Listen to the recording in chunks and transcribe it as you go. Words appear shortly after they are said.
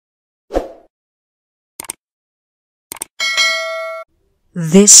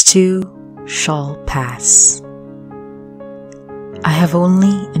This too shall pass. I have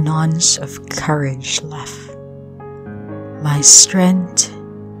only an ounce of courage left. My strength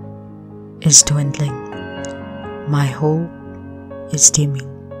is dwindling. My hope is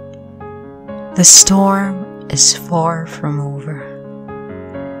dimming. The storm is far from over.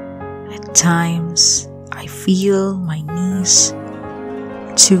 At times, I feel my knees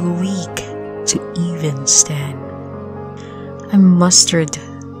too weak to even stand. I mustered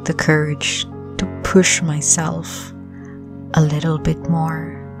the courage to push myself a little bit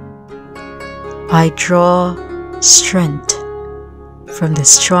more. I draw strength from the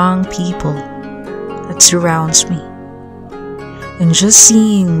strong people that surrounds me, and just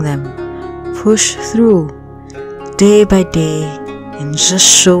seeing them push through day by day and just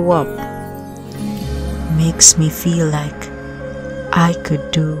show up makes me feel like I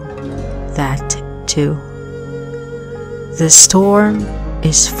could do that too. The storm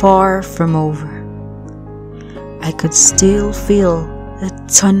is far from over. I could still feel the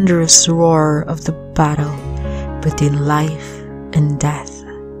thunderous roar of the battle between life and death,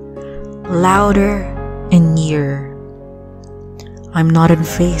 louder and nearer. I'm not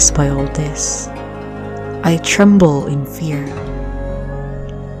unfazed by all this. I tremble in fear.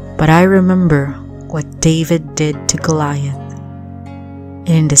 But I remember what David did to Goliath. And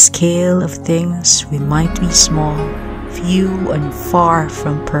in the scale of things, we might be small, few and far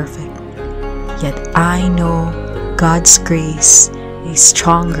from perfect. Yet I know God's grace is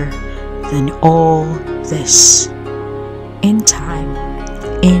stronger than all this. In time,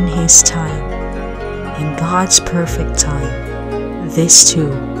 in His time, in God's perfect time, this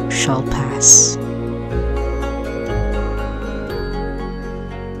too shall pass.